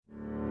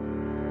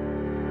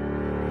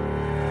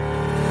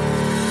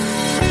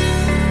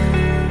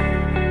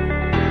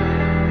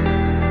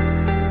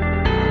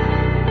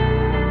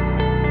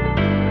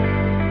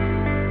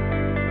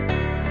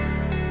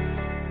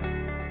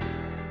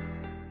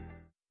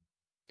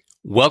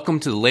Welcome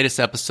to the latest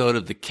episode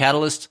of the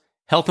Catalyst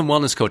Health and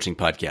Wellness Coaching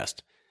Podcast.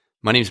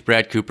 My name is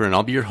Brad Cooper, and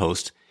I'll be your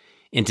host.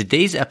 And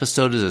today's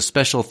episode is a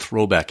special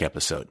throwback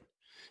episode.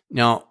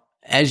 Now,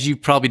 as you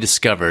probably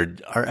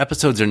discovered, our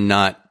episodes are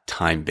not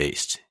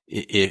time-based.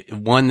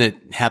 One that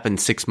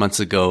happened 6 months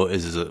ago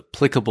is as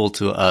applicable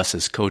to us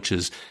as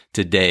coaches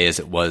today as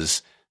it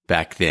was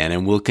back then.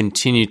 And we'll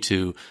continue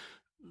to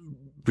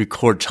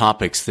record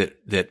topics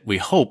that we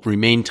hope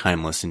remain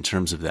timeless in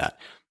terms of that.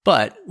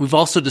 But we've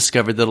also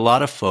discovered that a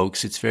lot of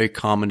folks, it's very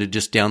common to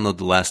just download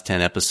the last 10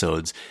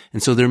 episodes.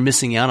 And so they're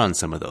missing out on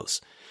some of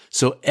those.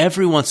 So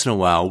every once in a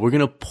while, we're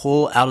going to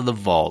pull out of the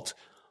vault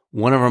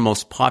one of our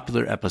most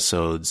popular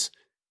episodes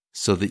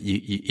so that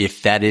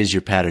if that is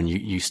your pattern,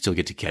 you still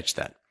get to catch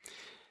that.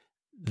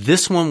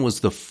 This one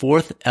was the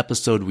fourth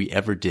episode we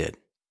ever did,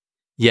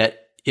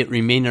 yet it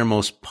remained our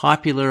most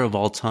popular of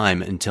all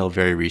time until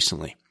very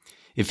recently.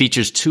 It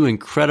features two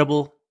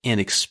incredible and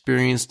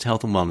experienced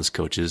health and wellness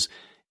coaches,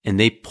 and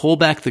they pull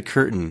back the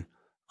curtain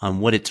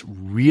on what it's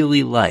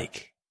really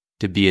like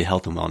to be a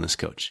health and wellness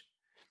coach.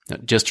 Now,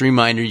 just a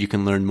reminder, you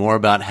can learn more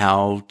about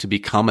how to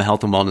become a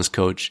health and wellness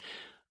coach,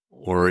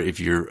 or if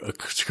you're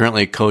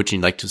currently a coach and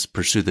you'd like to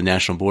pursue the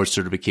National Board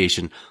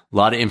Certification, a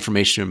lot of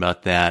information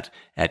about that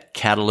at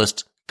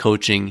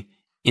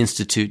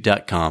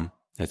catalystcoachinginstitute.com.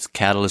 That's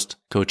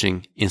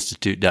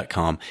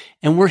catalystcoachinginstitute.com.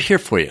 And we're here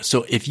for you.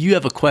 So if you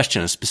have a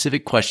question, a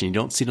specific question, you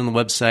don't see it on the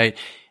website,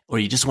 or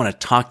you just want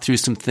to talk through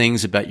some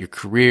things about your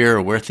career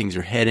or where things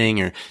are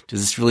heading, or does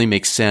this really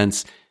make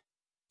sense?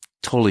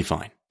 Totally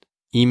fine.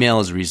 Email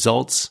is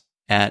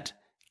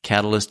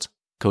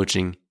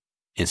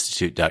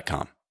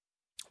results@catalystcoachinginstitute.com.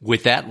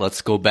 With that,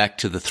 let's go back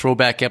to the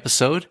throwback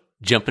episode,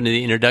 jump into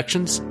the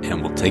introductions,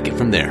 and we'll take it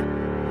from there.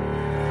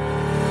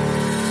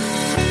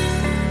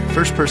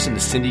 First person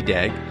is Cindy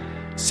Dagg.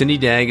 Cindy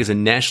Dagg is a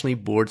nationally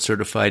board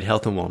certified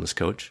health and wellness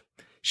coach.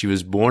 She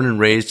was born and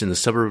raised in the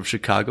suburb of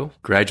Chicago,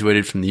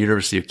 graduated from the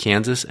University of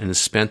Kansas, and has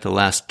spent the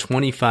last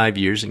 25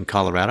 years in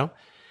Colorado.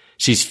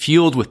 She's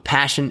fueled with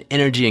passion,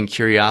 energy, and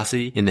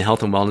curiosity in the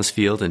health and wellness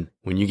field, and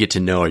when you get to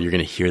know her, you're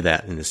going to hear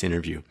that in this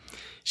interview.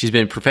 She's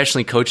been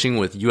professionally coaching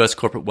with U.S.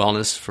 Corporate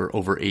Wellness for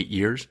over 8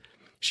 years.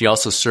 She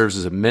also serves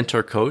as a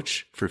mentor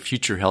coach for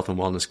future health and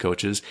wellness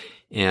coaches,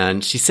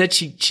 and she said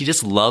she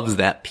just loves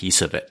that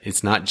piece of it.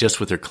 It's not just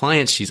with her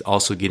clients, she's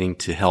also getting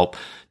to help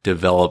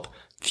develop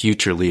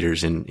future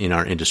leaders in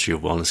our industry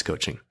of wellness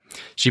coaching.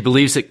 She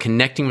believes that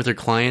connecting with her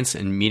clients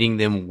and meeting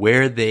them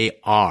where they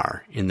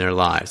are in their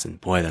lives, and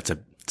boy, that's a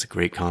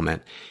great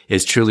comment,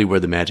 is truly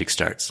where the magic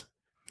starts.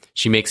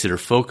 She makes it her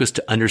focus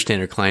to understand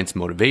her clients'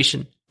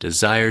 motivation,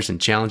 desires, and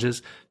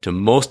challenges to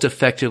most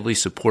effectively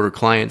support her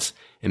clients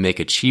and make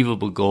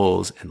achievable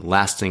goals and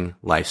lasting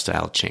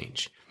lifestyle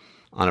change.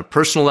 On a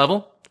personal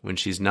level, when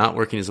she's not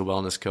working as a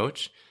wellness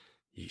coach,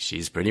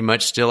 she's pretty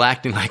much still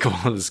acting like a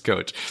wellness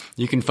coach.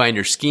 You can find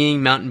her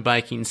skiing, mountain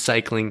biking,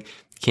 cycling,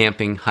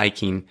 camping,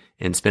 hiking,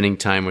 and spending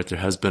time with her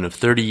husband of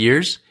 30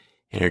 years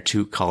and her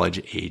 2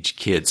 college-age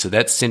kids. So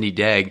that's Cindy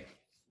Dagg.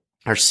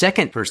 Our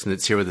second person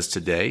that's here with us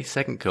today,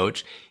 second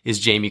coach, is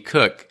Jamie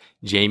Cook.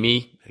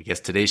 Jamie, I guess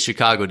today's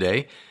Chicago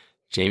Day.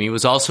 Jamie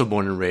was also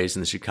born and raised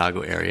in the Chicago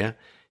area,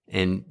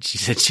 and she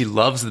said she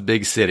loves the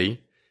big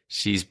city.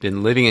 She's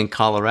been living in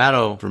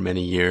Colorado for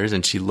many years,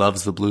 and she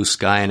loves the blue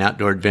sky and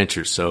outdoor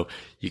adventures. So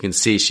you can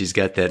see she's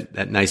got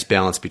that nice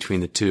balance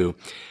between the two.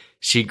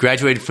 She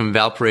graduated from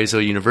Valparaiso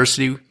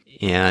University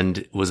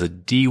and was a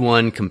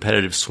D1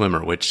 competitive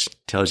swimmer, which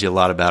tells you a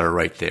lot about her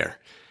right there.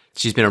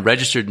 She's been a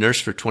registered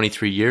nurse for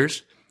 23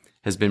 years,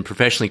 has been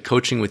professionally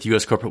coaching with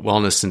U.S. Corporate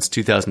Wellness since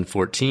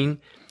 2014,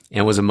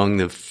 and was among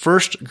the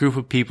first group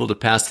of people to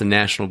pass the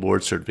National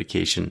Board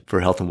Certification for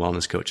Health and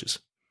Wellness Coaches.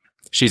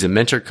 She's a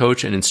mentor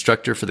coach and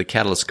instructor for the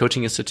Catalyst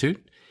Coaching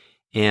Institute.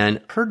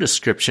 And her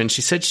description,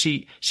 she said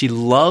she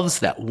loves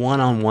that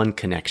one-on-one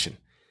connection,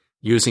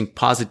 using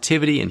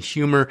positivity and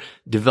humor,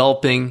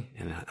 developing,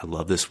 and I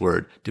love this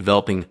word,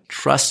 developing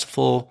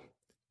trustful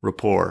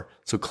rapport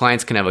so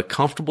clients can have a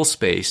comfortable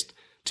space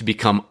to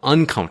become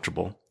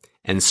uncomfortable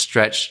and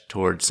stretch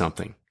towards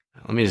something.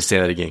 Let me just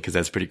say that again because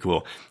that's pretty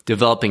cool.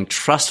 Developing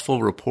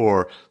trustful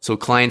rapport so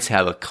clients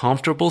have a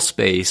comfortable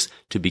space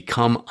to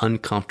become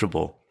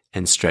uncomfortable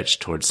and stretch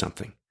towards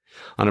something.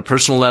 On a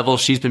personal level,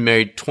 she's been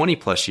married 20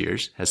 plus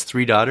years, has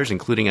 3 daughters,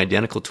 including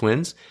identical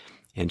twins,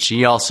 and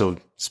she also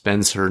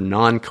spends her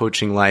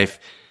non-coaching life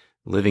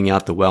living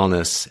out the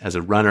wellness as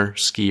a runner,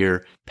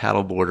 skier,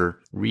 paddleboarder,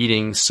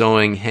 reading,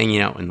 sewing,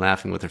 hanging out and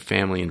laughing with her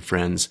family and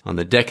friends on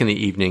the deck in the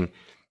evening.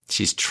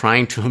 She's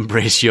trying to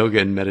embrace yoga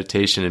and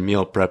meditation and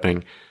meal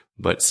prepping,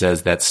 but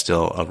says that's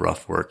still a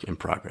rough work in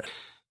progress.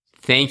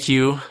 Thank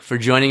you for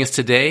joining us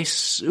today.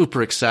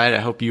 Super excited.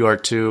 I hope you are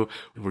too.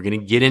 We're going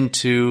to get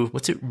into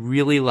what's it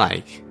really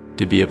like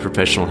to be a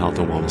professional health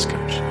and wellness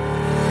coach.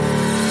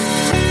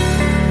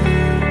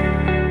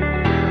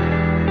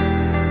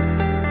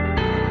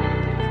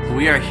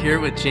 We are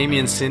here with Jamie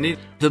and Cindy.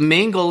 The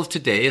main goal of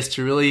today is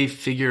to really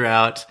figure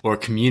out or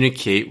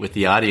communicate with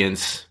the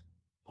audience,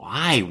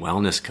 why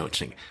wellness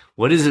coaching?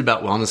 What is it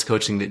about wellness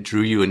coaching that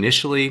drew you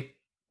initially?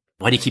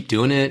 Why do you keep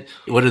doing it?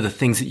 What are the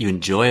things that you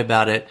enjoy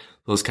about it?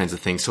 Those kinds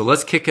of things. So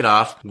let's kick it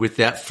off with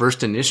that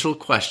first initial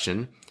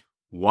question.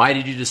 Why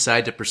did you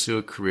decide to pursue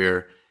a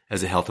career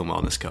as a health and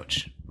wellness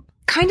coach?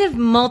 Kind of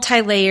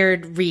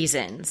multi-layered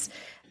reasons.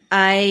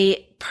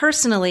 I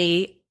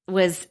personally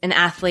was an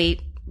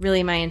athlete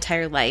really my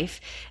entire life.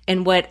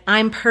 And what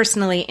I'm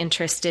personally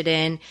interested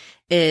in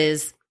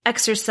is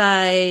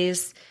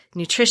exercise,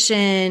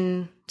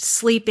 nutrition,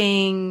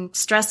 sleeping,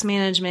 stress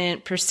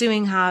management,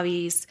 pursuing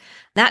hobbies.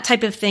 That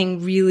type of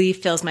thing really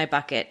fills my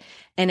bucket.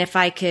 And if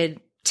I could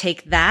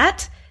take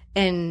that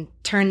and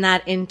turn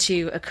that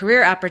into a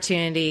career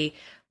opportunity,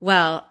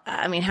 well,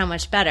 I mean, how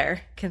much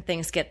better can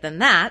things get than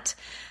that?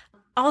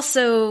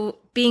 Also,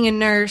 being a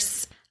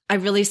nurse, I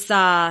really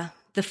saw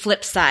the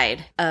flip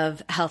side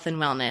of health and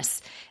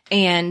wellness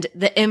and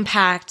the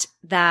impact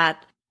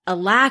that a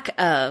lack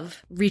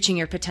of reaching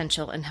your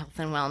potential in health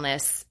and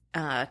wellness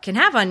can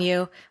have on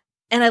you.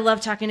 And I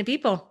love talking to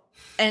people.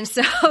 And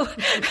so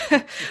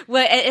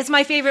well, it's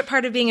my favorite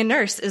part of being a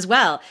nurse as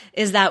well,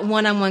 is that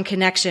one-on-one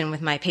connection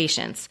with my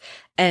patients.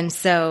 And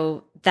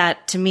so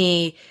that, to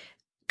me,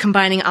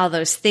 combining all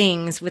those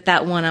things with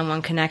that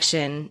one-on-one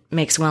connection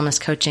makes wellness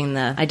coaching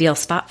the ideal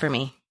spot for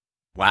me.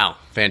 Wow.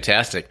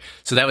 Fantastic.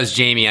 So that was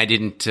Jamie. I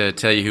didn't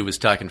tell you who was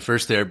talking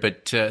first there,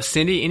 but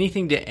Cindy,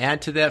 anything to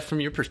add to that from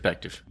your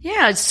perspective?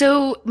 Yeah.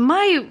 So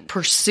my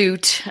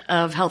pursuit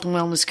of health and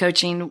wellness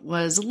coaching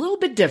was a little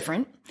bit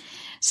different.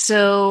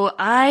 So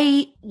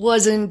I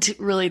wasn't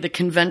really the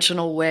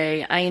conventional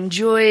way. I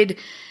enjoyed,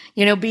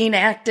 being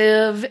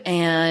active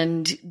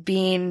and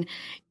being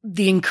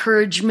the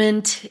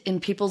encouragement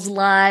in people's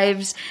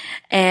lives.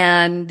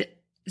 And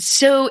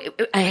so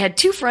I had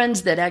two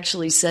friends that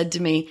actually said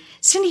to me,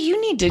 Cindy,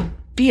 you need to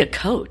be a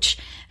coach.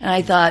 And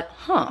I thought,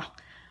 I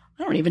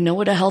don't even know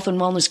what a health and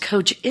wellness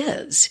coach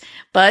is,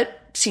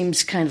 but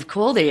seems kind of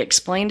cool. They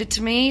explained it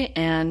to me,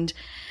 and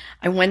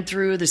I went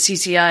through the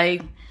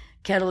CCI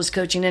Catalyst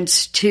Coaching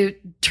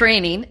Institute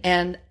training,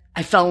 and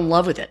I fell in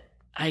love with it.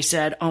 I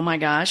said, oh my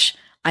gosh,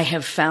 I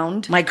have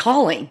found my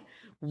calling.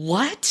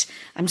 What?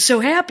 I'm so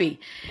happy.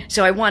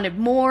 So I wanted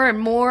more and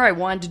more. I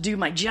wanted to do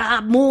my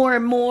job more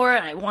and more.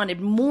 I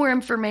wanted more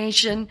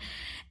information.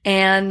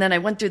 And then I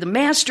went through the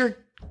master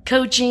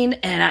coaching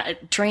and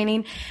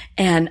training,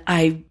 and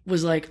I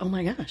was like, oh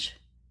my gosh,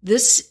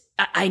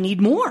 I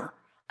need more.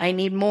 I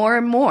need more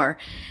and more.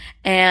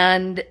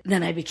 And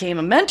then I became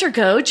a mentor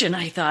coach, and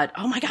I thought,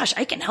 oh my gosh,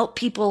 I can help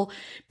people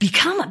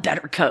become a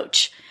better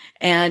coach.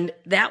 And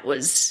that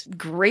was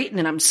great.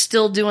 And I'm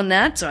still doing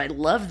that. So I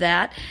love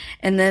that.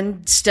 And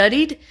then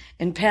studied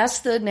and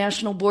passed the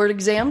national board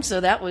exam.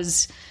 So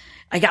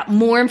I got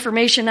more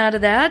information out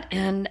of that.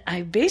 And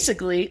I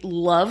basically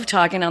love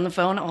talking on the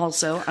phone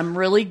also. I'm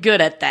really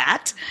good at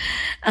that.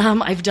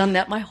 I've done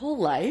that my whole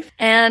life.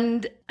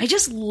 And I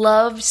just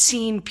love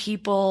seeing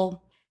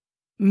people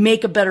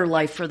make a better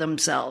life for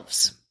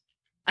themselves.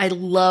 I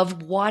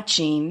love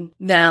watching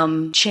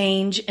them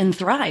change and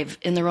thrive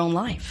in their own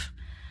life.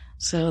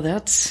 So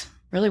that's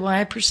really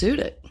why I pursued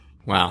it.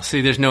 Wow.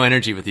 See, there's no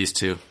energy with these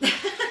two.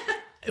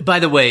 By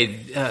the way,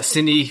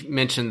 Cindy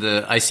mentioned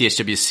the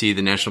ICHWC,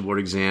 the National Board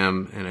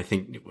Exam, and I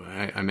think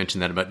I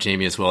mentioned that about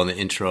Jamie as well in the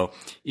intro.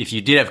 If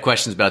you did have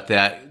questions about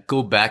that,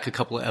 go back a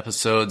couple of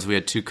episodes. We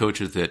had two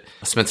coaches that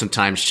spent some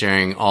time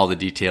sharing all the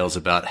details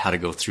about how to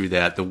go through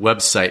that. The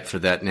website for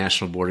that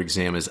National Board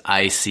Exam is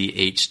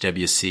ICHWC.org.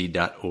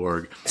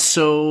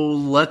 So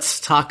let's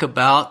talk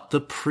about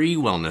the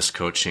pre-wellness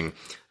coaching.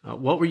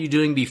 What were you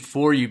doing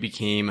before you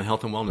became a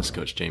health and wellness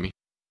coach, Jamie?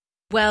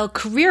 Well,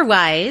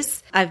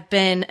 career-wise, I've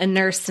been a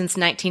nurse since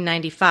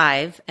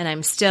 1995, and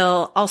I'm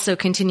still also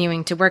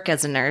continuing to work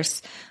as a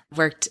nurse.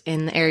 Worked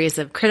in the areas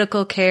of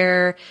critical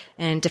care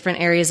and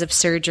different areas of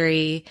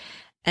surgery.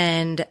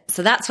 And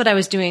so that's what I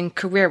was doing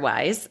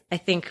career-wise. I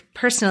think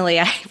personally,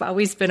 I've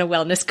always been a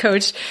wellness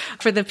coach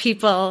for the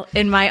people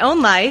in my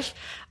own life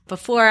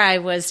before I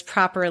was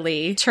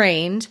properly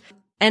trained,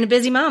 and a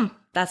busy mom.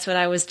 That's what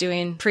I was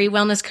doing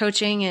pre-wellness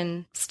coaching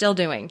and still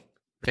doing.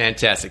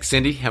 Fantastic.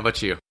 Cindy, how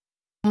about you?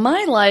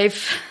 My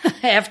life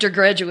after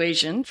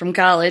graduation from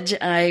college,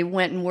 I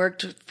went and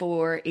worked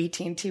for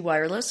AT&T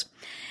Wireless,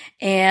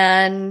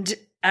 and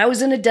I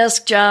was in a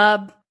desk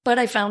job, but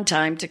I found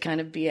time to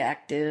kind of be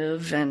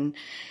active and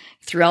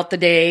throughout the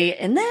day.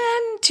 And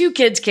then two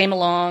kids came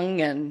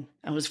along, and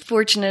I was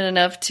fortunate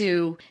enough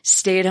to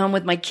stay at home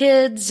with my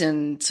kids.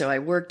 And so I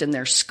worked in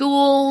their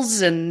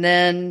schools, and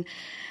then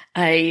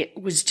I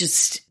was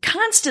just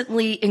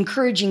constantly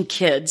encouraging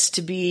kids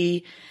to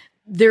be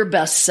their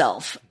best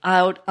self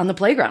out on the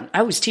playground.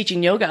 I was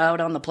teaching yoga out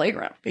on the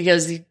playground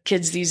because the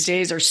kids these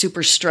days are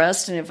super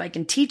stressed. And if I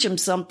can teach them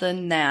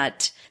something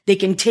that they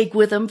can take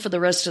with them for the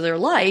rest of their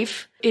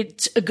life,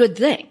 it's a good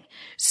thing.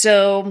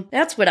 So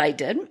that's what I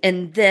did.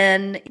 And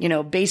then,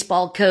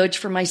 baseball coach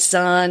for my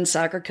son,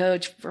 soccer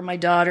coach for my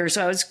daughter.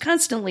 So I was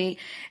constantly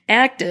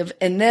active.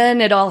 And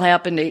then it all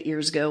happened 8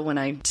 years ago when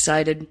I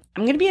decided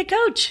I'm going to be a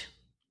coach.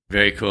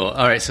 Very cool.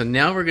 All right. So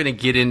now we're going to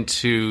get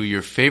into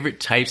your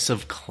favorite types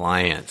of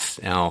clients.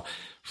 Now,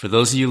 For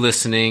those of you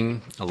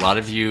listening, a lot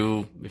of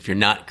you, if you're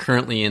not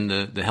currently in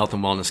the health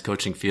and wellness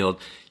coaching field,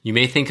 you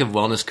may think of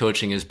wellness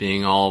coaching as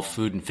being all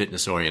food and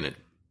fitness oriented.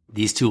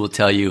 These two will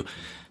tell you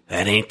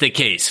that ain't the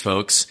case,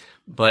 folks.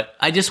 But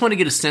I just want to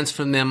get a sense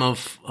from them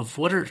of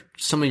what are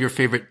some of your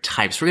favorite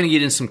types. We're going to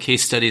get in some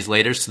case studies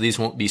later, so these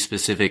won't be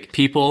specific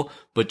people,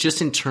 but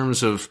just in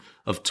terms of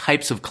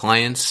types of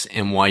clients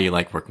and why you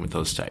like working with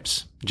those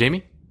types.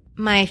 Jamie?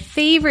 My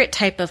favorite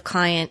type of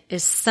client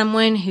is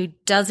someone who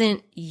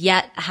doesn't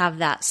yet have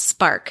that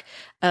spark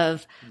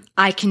of,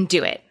 I can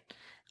do it.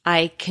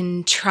 I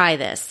can try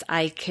this.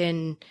 I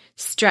can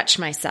stretch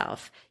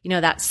myself.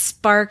 That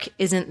spark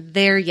isn't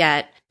there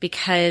yet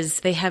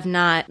because they have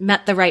not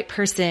met the right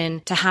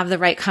person to have the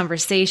right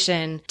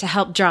conversation to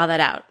help draw that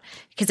out.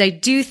 Because I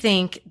do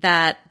think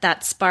that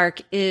that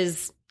spark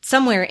is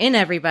somewhere in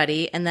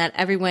everybody and that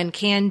everyone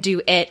can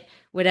do it,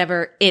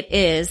 whatever it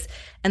is.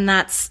 And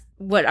that's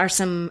what are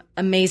some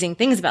amazing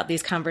things about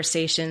these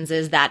conversations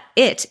is that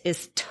it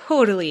is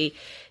totally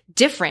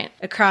different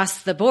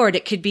across the board.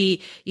 It could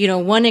be,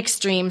 one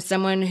extreme,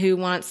 someone who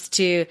wants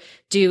to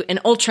do an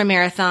ultra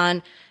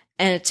marathon,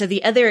 and to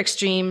the other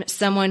extreme,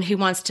 someone who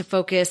wants to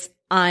focus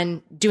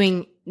on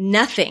doing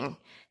nothing.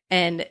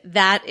 And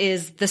that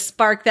is the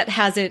spark that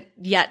hasn't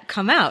yet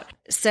come out.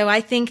 So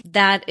I think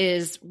that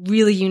is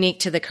really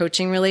unique to the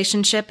coaching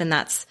relationship. And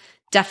that's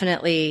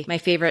definitely my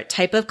favorite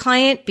type of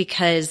client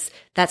because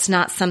that's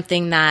not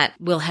something that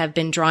will have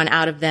been drawn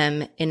out of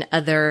them in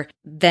other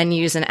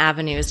venues and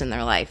avenues in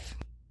their life.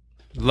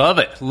 Love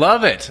it.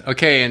 Love it.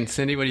 Okay. And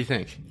Cindy, what do you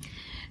think?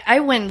 I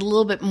went a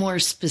little bit more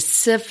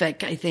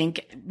specific, I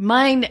think.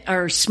 Mine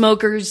are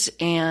smokers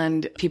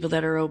and people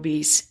that are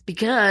obese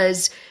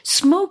because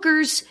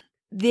smokers,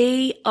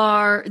 there's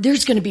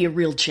going to be a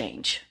real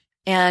change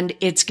and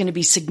it's going to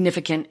be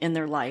significant in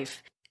their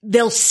life.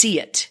 They'll see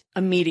it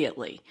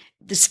immediately.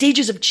 The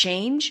stages of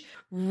change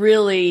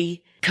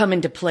really come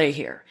into play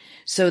here.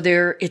 So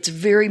it's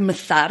very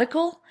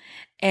methodical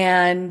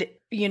and,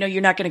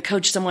 you're not going to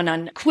coach someone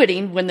on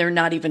quitting when they're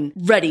not even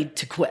ready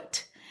to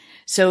quit.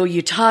 So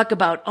you talk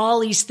about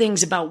all these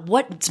things about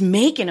what's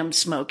making them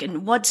smoke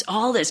and what's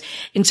all this.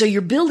 And so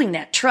you're building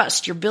that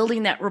trust. You're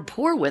building that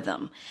rapport with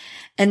them.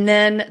 And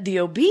then the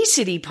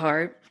obesity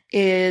part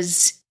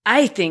is,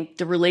 I think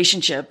the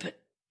relationship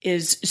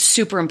is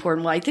super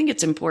important. Well, I think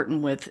it's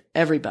important with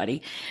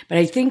everybody, but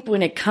I think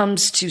when it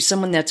comes to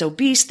someone that's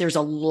obese, there's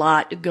a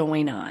lot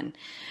going on.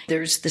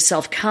 There's the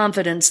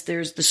self-confidence,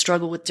 there's the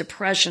struggle with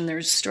depression,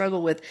 there's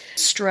struggle with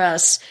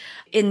stress,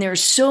 and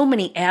there's so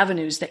many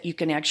avenues that you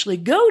can actually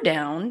go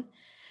down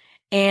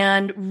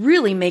and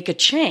really make a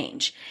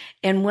change.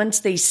 And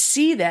once they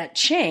see that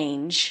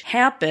change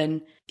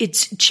happen,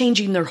 it's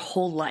changing their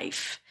whole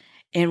life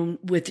and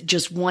with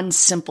just one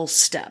simple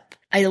step.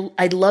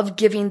 I love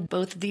giving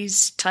both of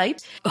these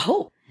types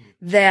hope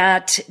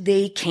that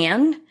they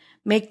can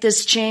make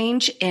this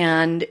change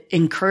and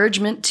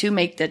encouragement to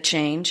make that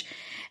change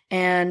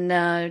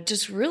and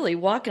just really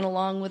walking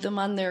along with them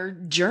on their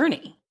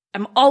journey.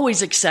 I'm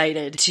always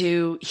excited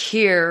to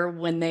hear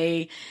when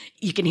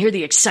you can hear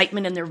the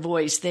excitement in their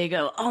voice. They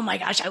go, oh my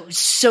gosh, I was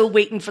so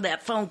waiting for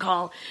that phone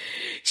call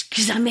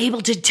because I'm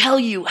able to tell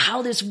you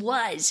how this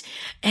was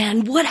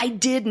and what I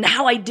did and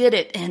how I did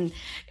it. And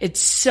it's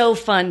so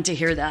fun to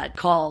hear that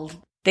call.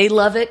 They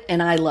love it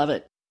and I love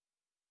it.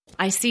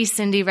 I see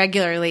Cindy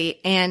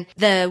regularly, and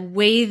the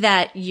way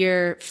that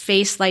your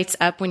face lights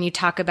up when you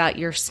talk about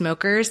your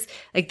smokers,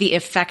 like the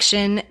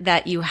affection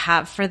that you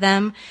have for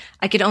them,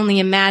 I could only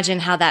imagine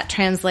how that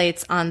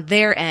translates on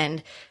their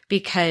end,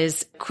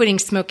 because quitting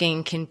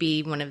smoking can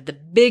be one of the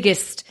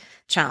biggest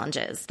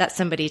challenges that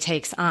somebody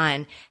takes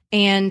on.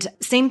 And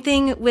same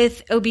thing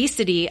with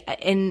obesity.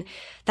 And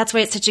that's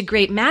why it's such a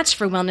great match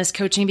for wellness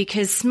coaching,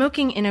 because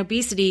smoking and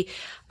obesity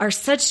are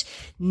such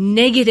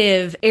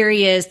negative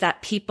areas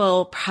that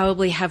people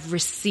probably have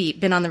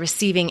been on the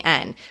receiving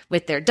end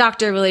with their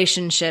doctor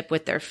relationship,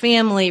 with their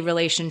family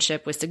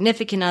relationship, with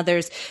significant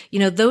others.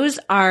 Those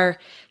are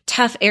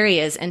tough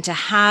areas. And to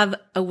have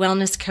a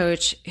wellness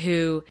coach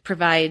who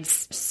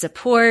provides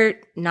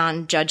support,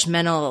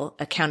 non-judgmental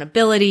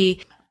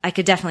accountability, I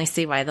could definitely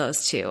see why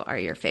those two are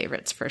your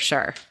favorites for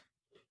sure.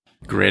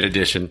 Great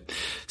addition.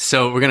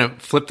 So we're going to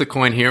flip the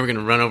coin here. We're going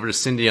to run over to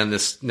Cindy on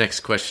this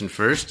next question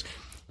first.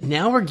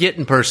 Now we're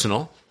getting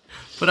personal,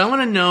 but I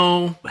want to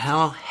know,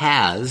 how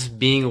has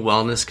being a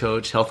wellness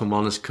coach, health and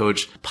wellness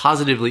coach,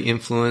 positively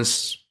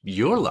influenced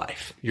your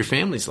life, your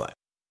family's life?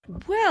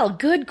 Well,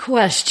 good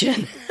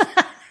question.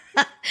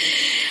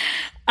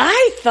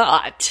 I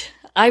thought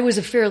I was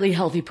a fairly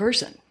healthy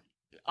person.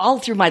 All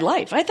through my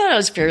life, I thought I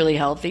was fairly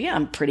healthy.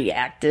 I'm pretty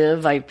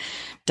active. I've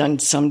done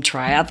some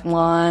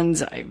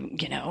triathlons. I'm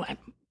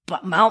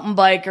a mountain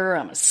biker.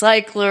 I'm a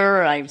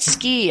cycler. I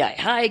ski. I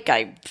hike.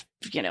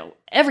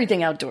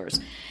 Everything outdoors.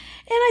 And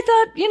I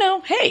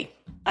thought, hey,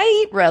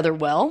 I eat rather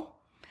well.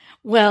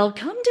 Well,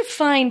 come to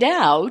find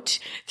out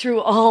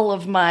through all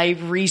of my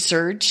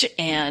research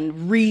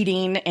and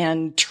reading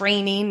and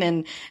training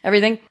and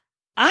everything,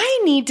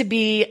 I need to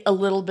be a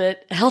little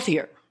bit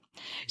healthier.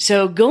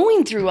 So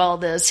going through all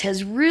this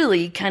has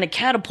really kind of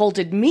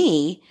catapulted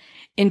me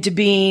into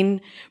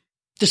being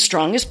the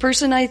strongest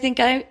person I think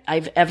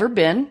I've ever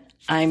been.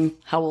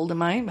 How old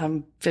am I?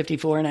 I'm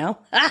 54 now.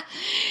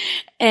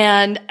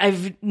 And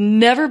I've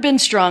never been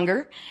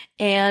stronger,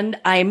 and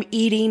I'm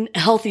eating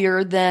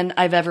healthier than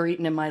I've ever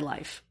eaten in my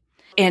life.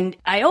 And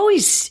I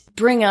always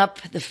bring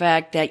up the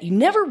fact that you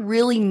never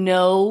really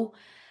know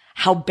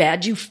how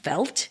bad you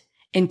felt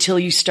until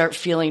you start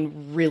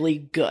feeling really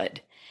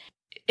good.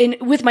 And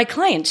with my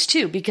clients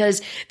too,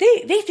 because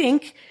they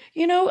think,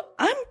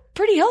 I'm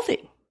pretty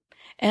healthy.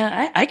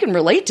 And I can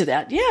relate to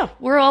that. Yeah,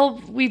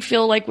 we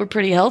feel like we're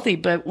pretty healthy.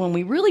 But when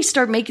we really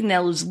start making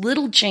those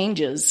little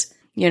changes,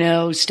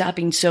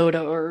 stopping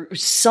soda or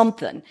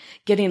something,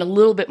 getting a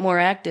little bit more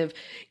active,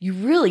 you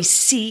really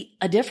see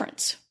a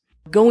difference.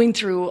 Going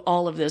through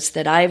all of this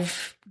that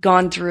I've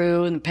gone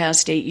through in the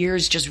past 8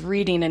 years, just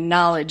reading and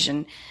knowledge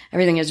and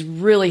everything has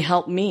really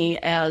helped me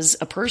as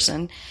a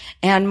person.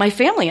 And my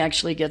family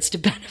actually gets to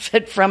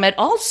benefit from it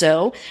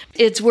also.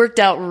 It's worked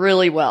out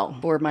really well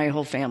for my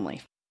whole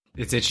family.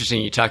 It's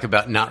interesting. You talk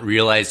about not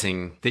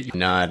realizing that you're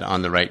not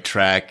on the right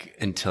track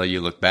until you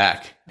look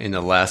back. In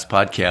the last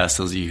podcast,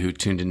 those of you who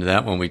tuned into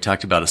that one, we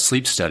talked about a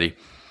sleep study.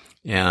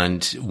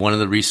 And one of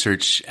the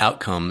research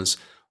outcomes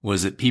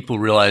was that people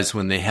realize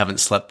when they haven't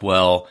slept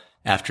well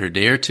after a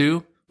day or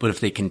two, but if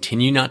they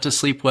continue not to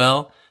sleep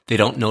well, they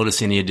don't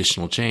notice any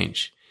additional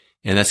change.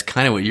 And that's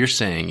kind of what you're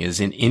saying is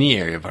in any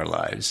area of our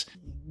lives,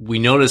 we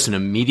notice an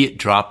immediate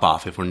drop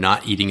off if we're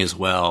not eating as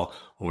well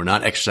or we're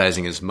not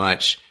exercising as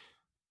much.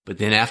 But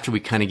then after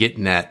we kind of get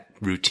in that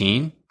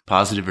routine,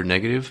 positive or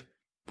negative,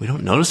 we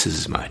don't notice it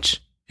as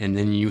much. And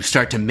then you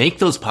start to make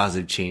those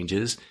positive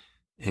changes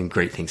and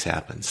great things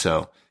happen.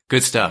 So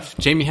good stuff.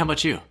 Jamie, how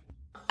about you?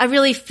 I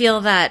really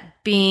feel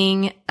that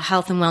being a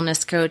health and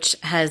wellness coach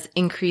has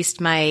increased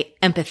my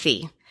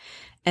empathy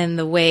and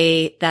the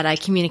way that I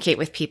communicate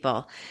with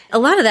people. A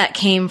lot of that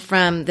came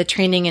from the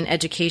training and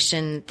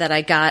education that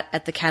I got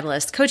at the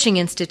Catalyst Coaching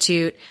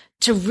Institute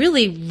to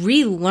really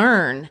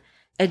relearn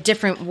a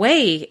different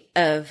way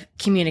of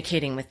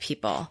communicating with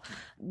people,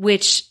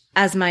 which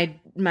as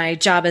my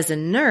job as a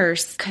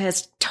nurse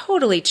has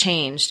totally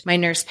changed my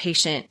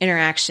nurse-patient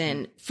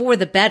interaction for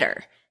the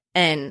better.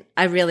 And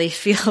I really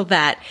feel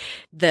that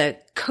the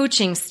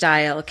coaching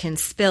style can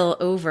spill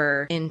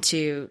over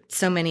into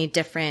so many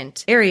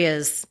different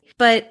areas,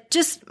 but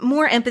just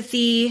more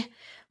empathy,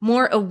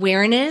 more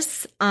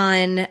awareness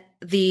on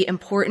the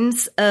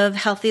importance of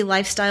healthy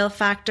lifestyle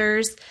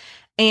factors,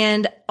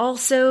 and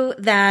also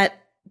that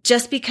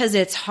just because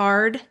it's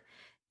hard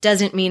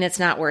doesn't mean it's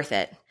not worth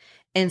it.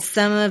 And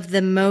some of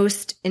the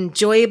most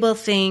enjoyable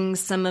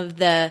things, some of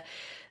the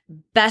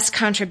best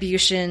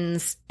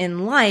contributions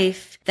in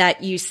life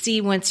that you see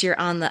once you're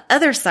on the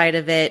other side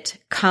of it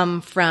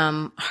come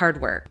from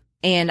hard work.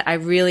 And I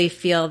really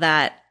feel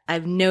that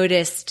I've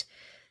noticed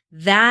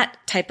that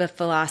type of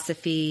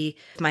philosophy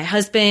with my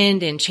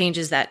husband and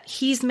changes that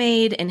he's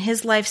made in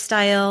his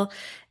lifestyle.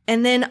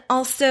 And then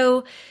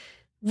also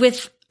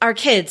with our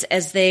kids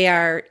as they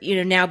are,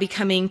 now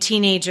becoming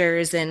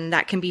teenagers, and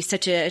that can be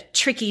such a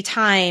tricky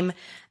time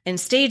and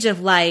stage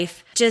of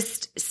life,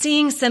 just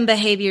seeing some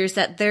behaviors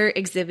that they're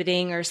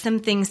exhibiting or some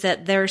things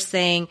that they're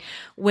saying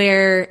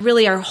where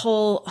really our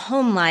whole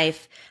home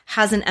life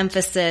has an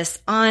emphasis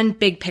on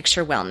big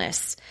picture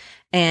wellness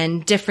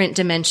and different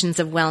dimensions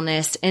of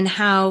wellness, and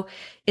how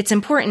it's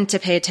important to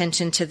pay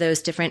attention to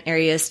those different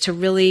areas to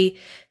really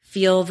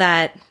feel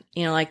that,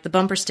 like the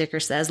bumper sticker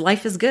says,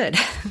 life is good.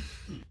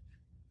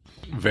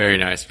 Very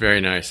nice. Very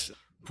nice.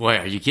 Boy,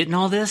 are you getting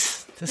all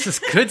this? This is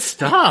good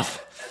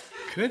stuff.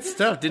 Good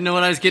stuff. Didn't know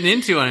what I was getting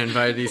into when I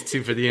invited these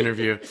two for the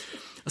interview.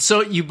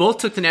 So you both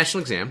took the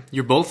national exam.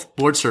 You're both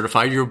board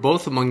certified. You're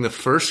both among the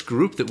first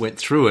group that went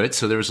through it.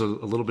 So there was a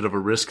little bit of a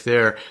risk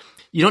there.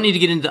 You don't need to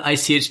get into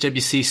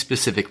ICHWC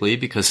specifically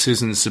because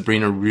Susan and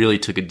Sabrina really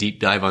took a deep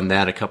dive on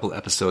that a couple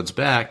episodes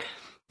back.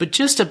 But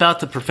just about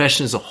the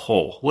profession as a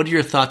whole, what are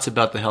your thoughts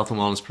about the health and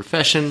wellness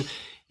profession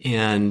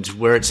and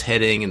where it's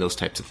heading and those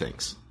types of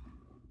things?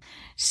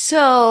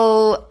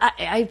 So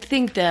I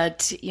think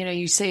that,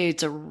 you say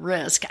it's a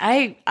risk.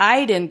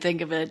 I didn't think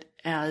of it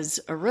as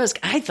a risk.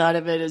 I thought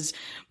of it as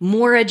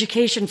more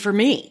education for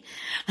me,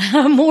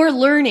 more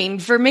learning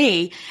for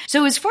me.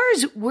 So as far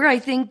as where I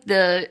think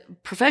the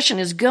profession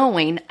is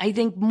going, I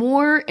think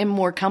more and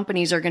more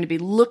companies are going to be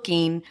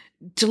looking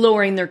to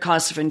lowering their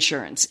cost of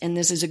insurance. And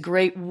this is a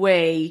great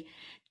way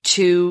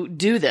to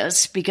do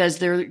this because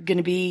they're going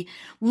to be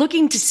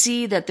looking to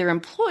see that their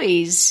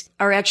employees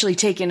are actually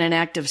taking an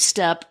active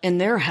step in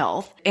their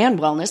health and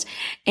wellness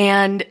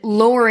and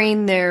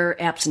lowering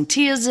their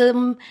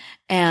absenteeism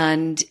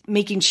and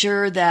making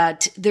sure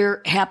that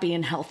they're happy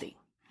and healthy.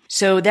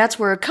 So that's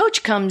where a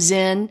coach comes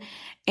in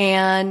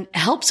and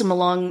helps them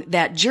along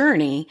that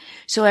journey.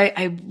 So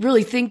I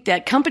really think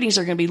that companies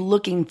are going to be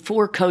looking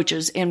for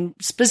coaches and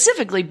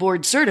specifically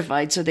board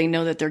certified so they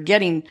know that they're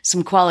getting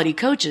some quality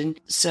coaching.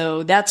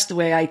 So that's the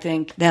way I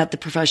think that the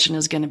profession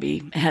is going to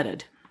be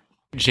headed.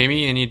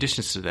 Jamie, any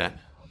additions to that?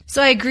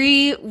 So I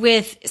agree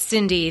with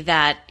Cindy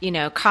that,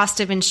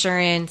 cost of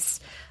insurance,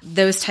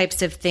 those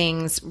types of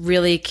things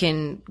really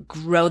can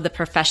grow the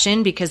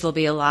profession because there'll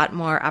be a lot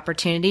more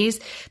opportunities.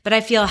 But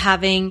I feel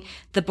having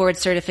the board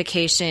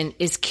certification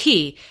is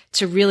key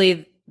to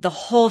really the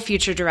whole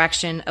future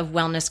direction of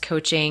wellness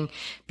coaching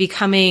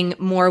becoming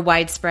more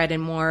widespread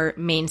and more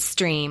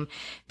mainstream,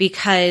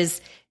 because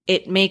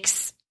it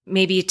makes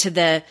maybe to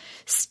the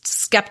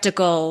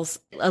skepticals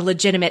a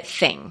legitimate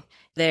thing.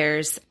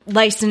 There's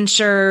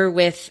licensure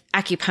with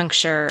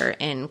acupuncture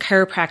and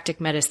chiropractic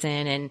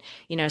medicine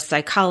and,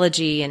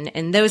 psychology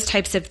and those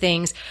types of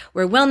things,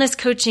 where wellness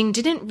coaching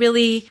didn't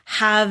really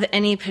have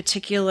any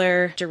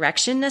particular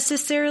direction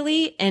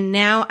necessarily. And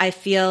now I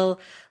feel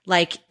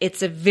like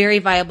it's a very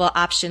viable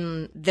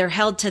option. They're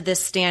held to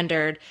this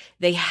standard.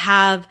 They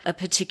have a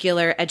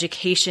particular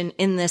education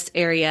in this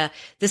area.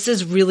 This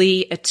is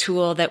really a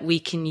tool that we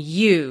can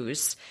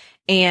use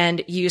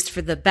and use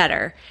for the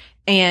better.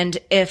 And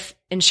if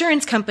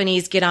insurance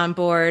companies get on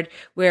board,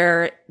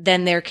 where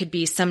then there could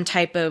be some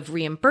type of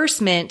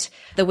reimbursement,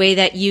 the way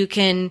that you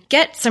can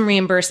get some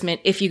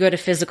reimbursement if you go to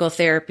physical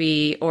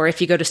therapy or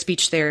if you go to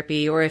speech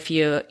therapy or if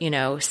you,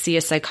 see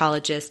a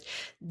psychologist,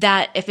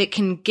 that if it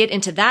can get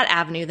into that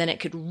avenue, then it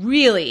could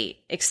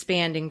really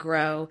expand and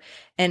grow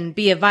and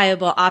be a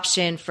viable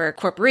option for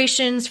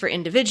corporations, for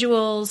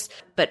individuals.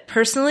 But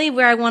personally,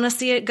 where I want to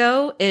see it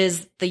go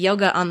is the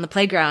yoga on the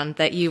playground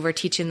that you were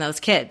teaching those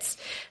kids,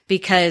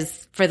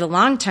 because for the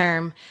long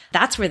term,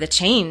 that's where the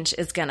change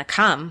is going to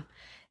come.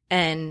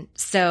 And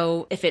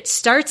so if it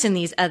starts in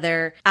these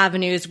other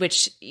avenues,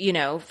 which,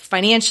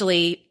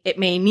 financially it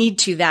may need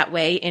to that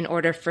way in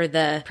order for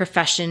the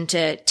profession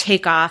to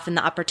take off and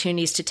the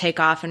opportunities to take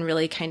off and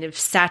really kind of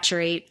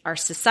saturate our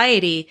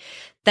society,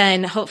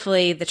 then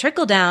hopefully the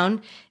trickle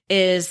down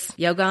is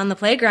yoga on the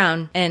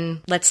playground,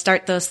 and let's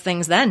start those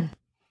things then.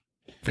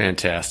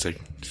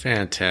 Fantastic.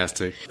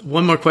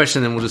 One more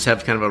question, then we'll just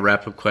have kind of a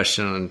wrap-up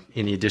question on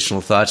any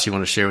additional thoughts you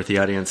want to share with the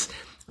audience.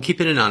 Keep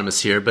it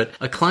anonymous here, but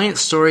a client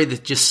story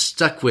that just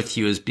stuck with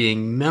you as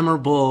being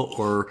memorable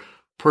or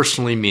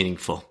personally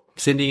meaningful.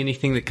 Cindy,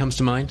 anything that comes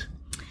to mind?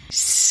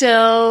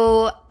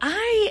 So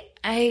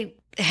I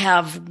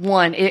have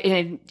one.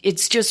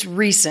 It's just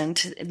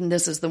recent, and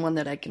this is the one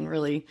that I can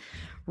really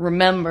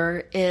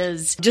remember,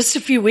 is just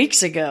a few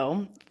weeks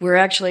ago. We're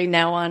actually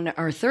now on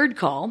our third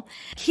call.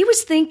 He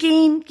was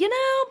thinking,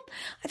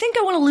 I think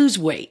I want to lose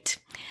weight.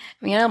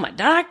 My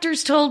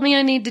doctors told me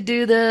I need to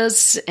do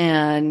this,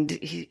 and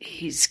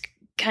he's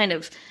kind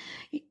of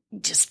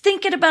just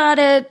thinking about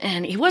it,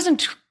 and he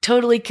wasn't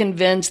totally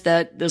convinced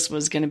that this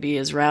was going to be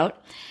his route.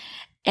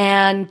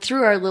 And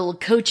through our little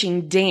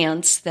coaching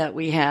dance that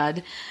we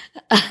had,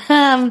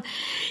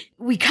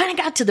 we kind of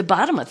got to the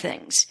bottom of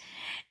things.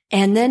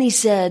 And then he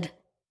said,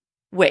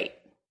 "Wait,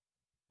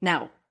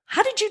 now,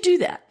 how did you do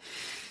that?"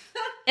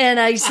 And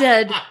I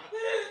said,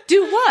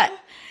 "Do what?"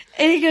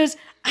 And he goes,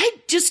 "I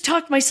just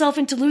talked myself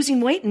into losing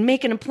weight and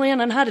making a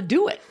plan on how to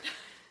do it."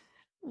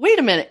 Wait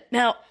a minute.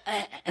 Now,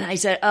 and I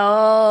said,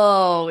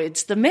 "Oh,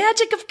 it's the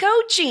magic of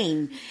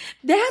coaching.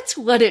 That's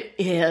what it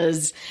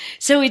is."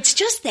 So it's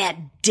just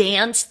that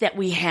dance that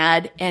we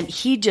had, and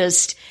he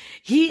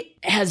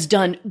has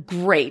done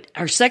great.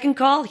 Our second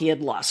call, he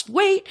had lost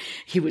weight.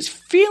 He was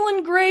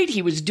feeling great.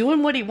 He was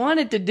doing what he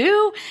wanted to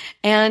do.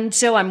 And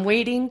so I'm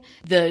waiting.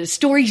 The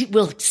story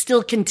will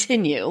still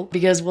continue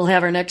because we'll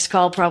have our next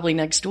call probably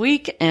next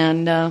week.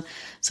 And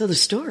so the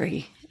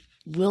story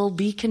will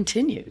be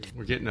continued.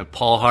 We're getting a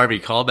Paul Harvey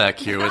callback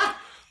here with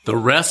the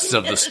rest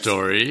of the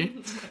story.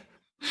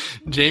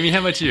 Jamie,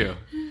 how about you?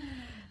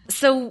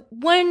 So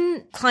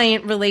one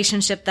client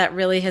relationship that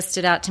really has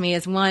stood out to me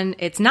is one,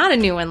 it's not a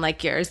new one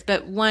like yours,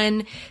 but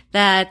one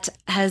that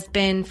has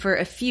been for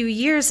a few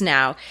years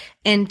now,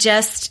 and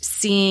just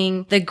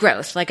seeing the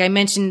growth. Like I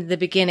mentioned at the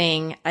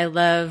beginning, I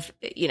love,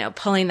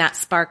 pulling that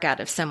spark out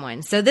of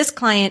someone. So this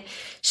client,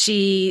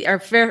 our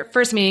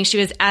first meeting, she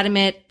was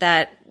adamant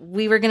that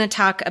we were going to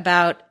talk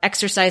about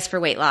exercise for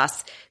weight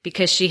loss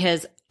because she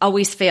has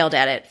always failed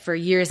at it for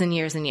years and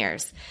years and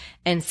years.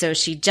 And so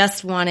she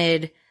just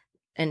wanted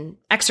an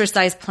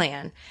exercise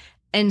plan.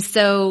 And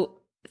so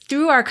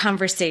through our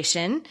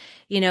conversation,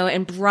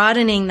 and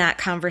broadening that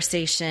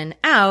conversation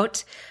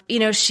out,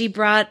 she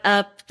brought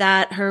up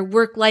that her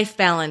work-life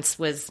balance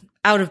was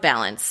out of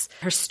balance.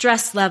 Her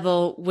stress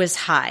level was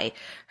high.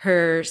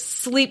 Her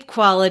sleep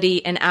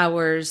quality and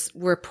hours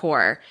were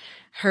poor.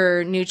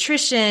 Her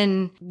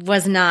nutrition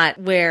was not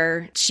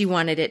where she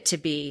wanted it to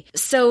be.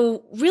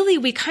 So really,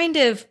 we kind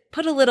of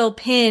put a little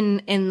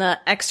pin in the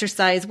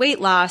exercise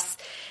weight loss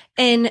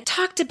and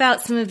talked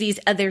about some of these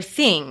other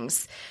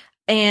things.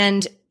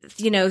 And,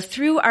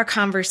 through our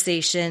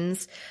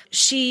conversations,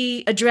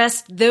 she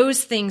addressed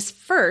those things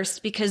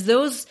first because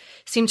those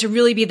seem to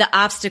really be the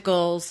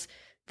obstacles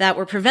that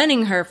were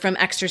preventing her from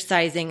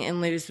exercising and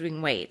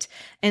losing weight.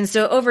 And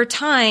so over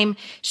time,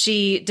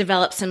 she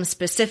developed some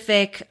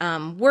specific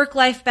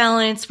work-life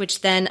balance,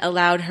 which then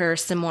allowed her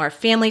some more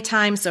family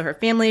time. So her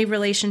family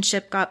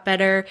relationship got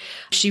better.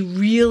 She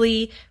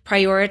really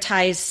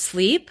prioritized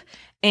sleep.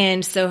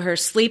 And so her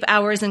sleep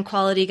hours and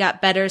quality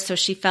got better. So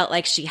she felt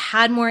like she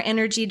had more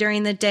energy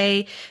during the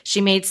day. She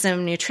made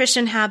some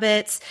nutrition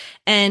habits.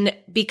 And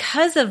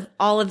because of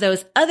all of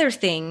those other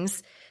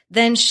things,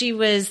 then she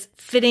was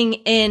fitting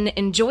in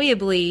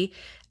enjoyably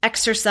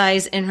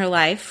exercise in her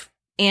life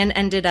and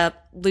ended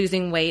up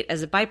losing weight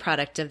as a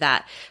byproduct of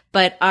that.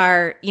 But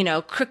our,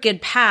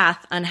 crooked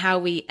path on how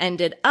we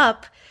ended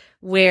up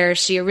where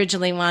she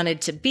originally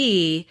wanted to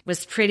be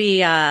was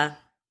pretty,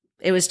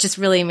 it was just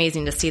really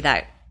amazing to see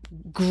that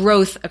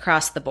growth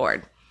across the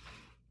board.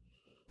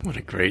 What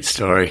a great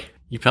story.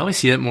 You probably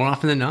see that more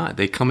often than not.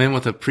 They come in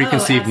with a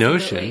preconceived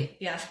notion,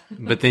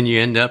 but then you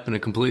end up in a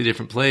completely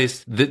different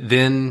place that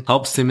then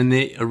helps them in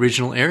the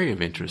original area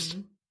of interest.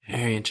 Mm-hmm.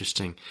 Very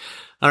interesting.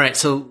 All right.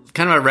 So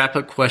kind of a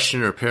wrap-up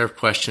question or a pair of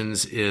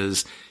questions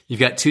is you've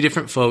got two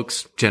different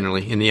folks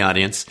generally in the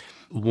audience.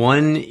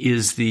 One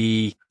is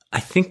I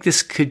think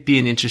this could be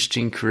an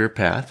interesting career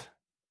path.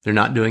 They're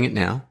not doing it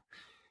now.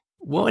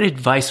 What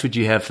advice would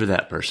you have for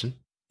that person?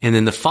 And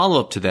then the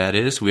follow-up to that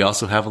is we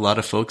also have a lot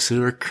of folks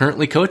who are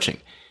currently coaching.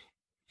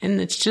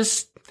 And it's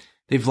just,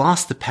 they've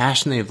lost the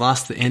passion. They've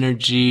lost the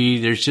energy.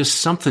 There's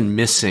just something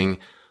missing.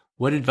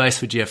 What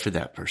advice would you have for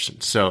that person?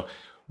 So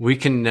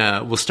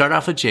we'll start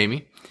off with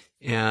Jamie,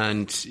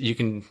 and you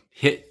can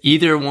hit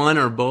either one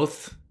or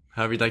both,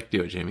 however you'd like to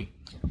do it, Jamie.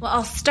 Well,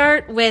 I'll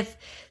start with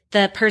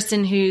the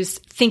person who's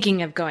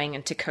thinking of going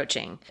into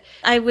coaching.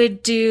 I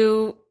would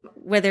do,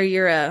 whether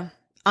you're a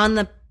on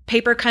the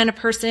paper kind of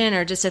person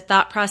or just a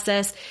thought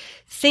process,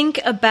 think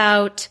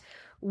about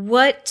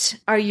what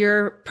are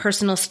your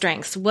personal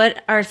strengths?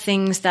 What are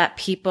things that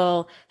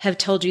people have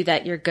told you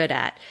that you're good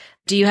at?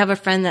 Do you have a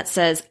friend that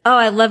says, oh,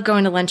 I love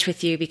going to lunch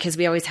with you because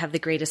we always have the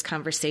greatest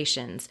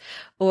conversations?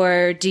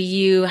 Or do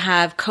you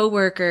have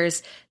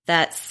coworkers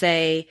that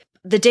say,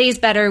 the day's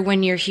better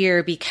when you're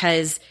here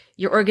because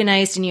you're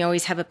organized and you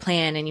always have a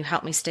plan and you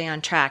help me stay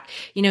on track?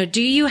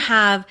 Do you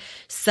have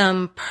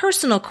some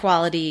personal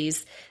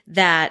qualities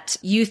that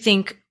you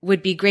think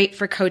would be great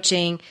for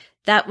coaching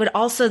that would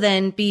also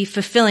then be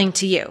fulfilling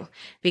to you?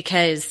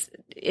 Because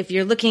if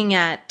you're looking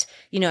at,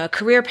 a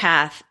career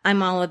path,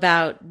 I'm all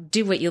about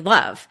do what you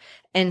love.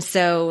 And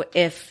so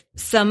if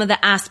some of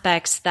the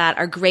aspects that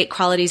are great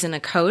qualities in a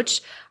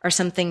coach are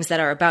some things that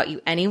are about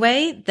you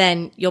anyway,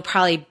 then you'll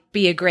probably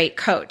be a great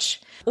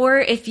coach. Or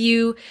if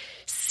you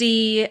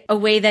see a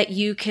way that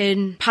you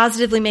can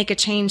positively make a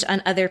change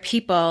on other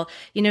people.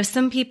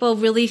 Some people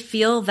really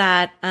feel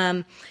that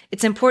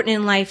it's important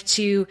in life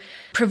to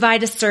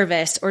provide a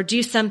service or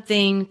do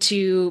something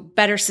to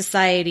better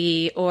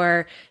society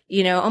or,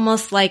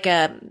 almost like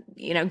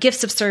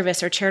gifts of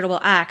service or charitable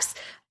acts.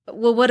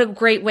 Well, what a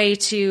great way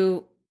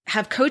to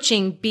have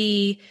coaching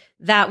be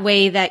that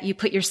way that you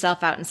put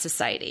yourself out in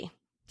society.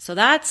 So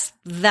that's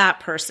that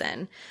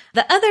person.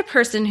 The other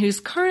person who's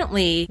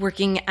currently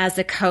working as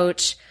a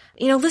coach,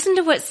 listen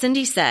to what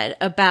Cindy said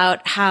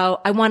about how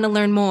I want to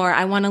learn more.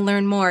 I want to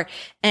learn more.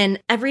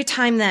 And every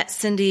time that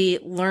Cindy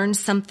learns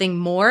something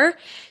more,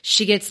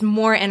 she gets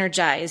more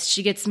energized.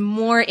 She gets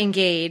more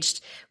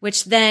engaged,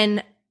 which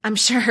then I'm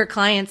sure her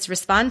clients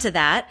respond to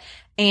that.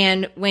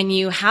 And when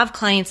you have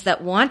clients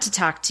that want to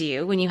talk to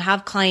you, when you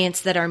have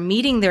clients that are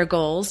meeting their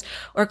goals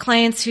or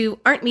clients who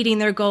aren't meeting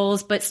their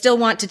goals but still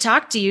want to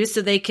talk to you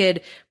so they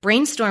could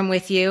brainstorm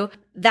with you,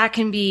 that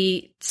can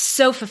be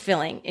so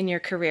fulfilling in your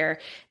career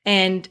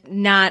and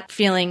not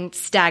feeling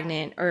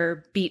stagnant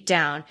or beat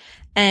down.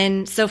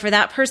 And so for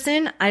that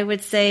person, I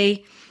would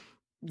say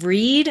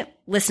read,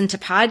 listen to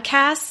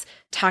podcasts,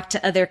 talk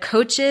to other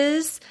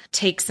coaches,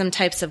 take some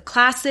types of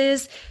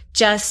classes,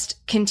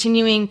 just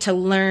continuing to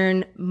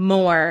learn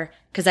more,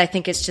 because I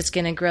think it's just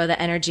going to grow the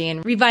energy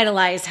and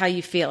revitalize how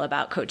you feel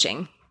about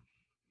coaching.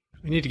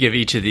 We need to give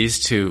each of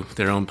these two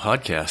their own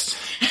podcast.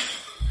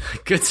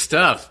 Good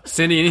stuff.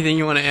 Cindy, anything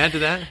you want to add to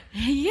that?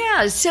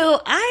 Yeah.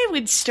 So I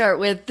would start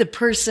with the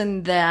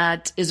person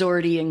that is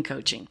already in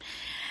coaching.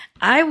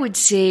 I would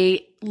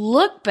say,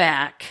 look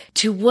back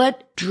to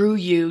what drew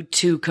you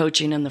to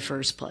coaching in the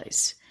first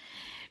place.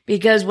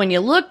 Because when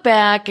you look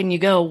back and you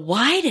go,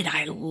 why did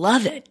I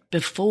love it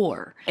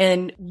before?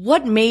 And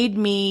what made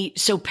me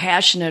so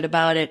passionate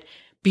about it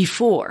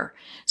before?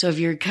 So if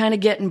you're kind of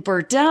getting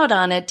burnt out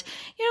on it,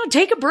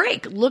 take a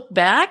break, look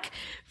back,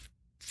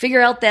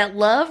 figure out that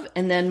love,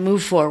 and then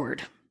move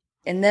forward.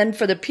 And then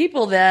for the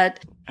people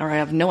that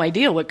have no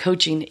idea what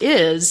coaching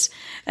is,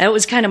 that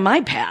was kind of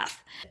my path.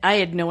 I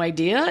had no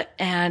idea,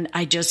 and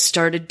I just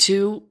started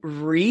to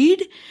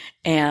read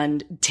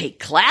and take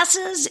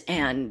classes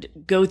and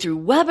go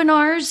through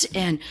webinars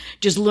and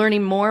just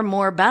learning more and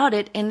more about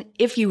it. And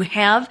if you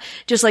have,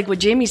 just like what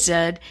Jamie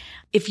said,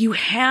 if you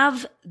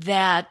have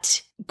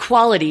that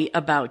quality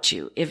about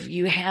you, if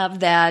you have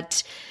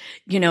that,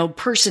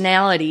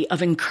 personality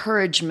of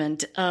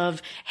encouragement,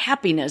 of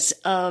happiness,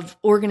 of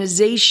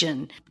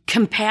organization,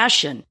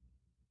 compassion,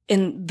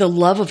 and the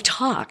love of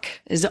talk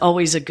is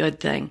always a good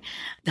thing.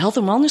 Health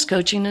and wellness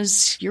coaching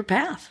is your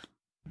path.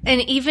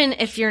 And even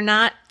if you're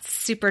not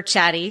super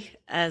chatty,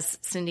 as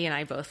Cindy and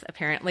I both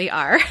apparently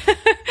are,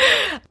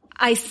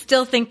 I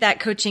still think that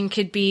coaching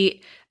could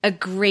be a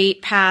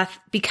great path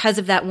because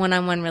of that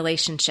one-on-one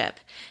relationship.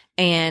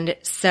 And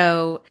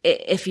so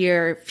if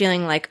you're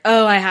feeling like,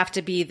 oh, I have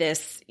to be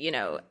this,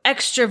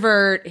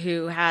 extrovert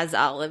who has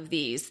all of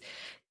these,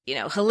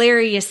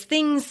 hilarious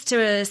things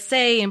to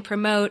say and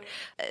promote,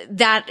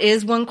 that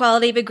is one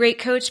quality of a great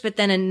coach. But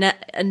then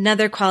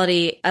another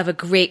quality of a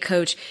great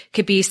coach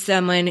could be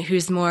someone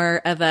who's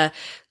more of a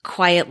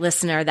quiet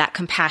listener, that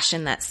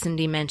compassion that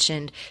Cindy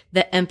mentioned,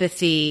 the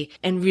empathy,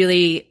 and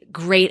really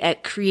great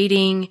at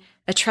creating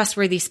a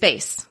trustworthy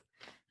space.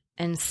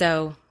 And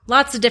so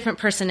lots of different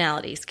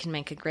personalities can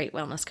make a great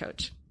wellness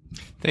coach.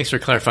 Thanks for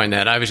clarifying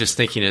that. I was just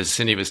thinking as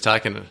Cindy was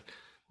talking,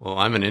 well,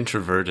 I'm an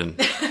introvert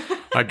and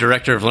our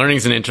director of learning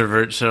is an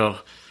introvert, so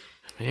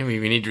maybe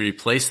we need to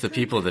replace the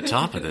people at the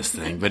top of this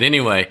thing. But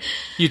anyway,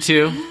 you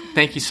two,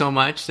 thank you so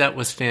much. That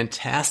was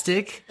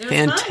fantastic.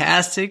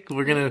 Fantastic. Fun.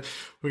 We're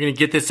gonna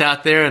get this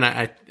out there, and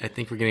I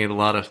think we're gonna get a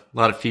lot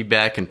of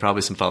feedback and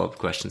probably some follow-up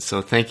questions.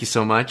 So thank you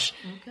so much,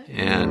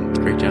 and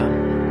great job.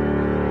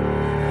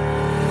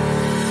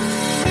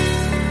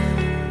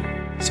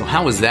 So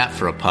how was that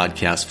for a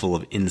podcast full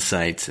of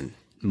insights and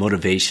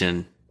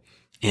motivation,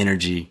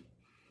 energy,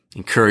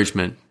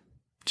 encouragement?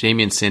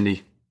 Jamie and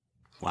Cindy,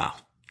 wow,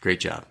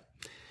 great job.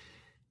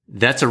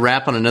 That's a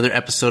wrap on another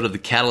episode of the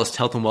Catalyst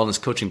Health and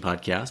Wellness Coaching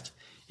Podcast.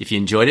 If you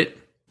enjoyed it,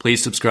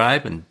 please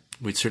subscribe, and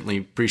we'd certainly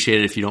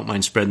appreciate it if you don't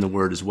mind spreading the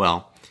word as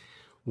well.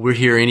 We're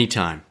here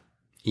anytime.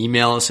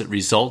 Email us at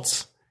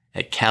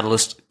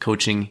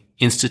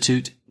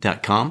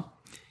results@catalystcoachinginstitute.com.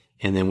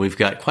 And then we've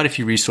got quite a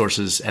few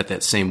resources at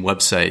that same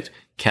website,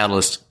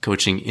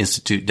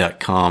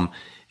 catalystcoachinginstitute.com,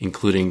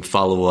 including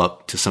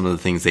follow-up to some of the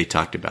things they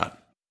talked about.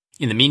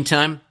 In the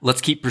meantime,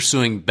 let's keep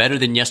pursuing better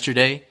than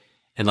yesterday,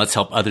 and let's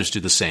help others do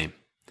the same.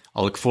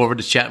 I'll look forward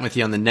to chatting with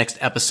you on the next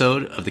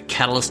episode of the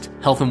Catalyst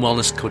Health and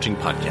Wellness Coaching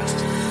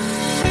Podcast.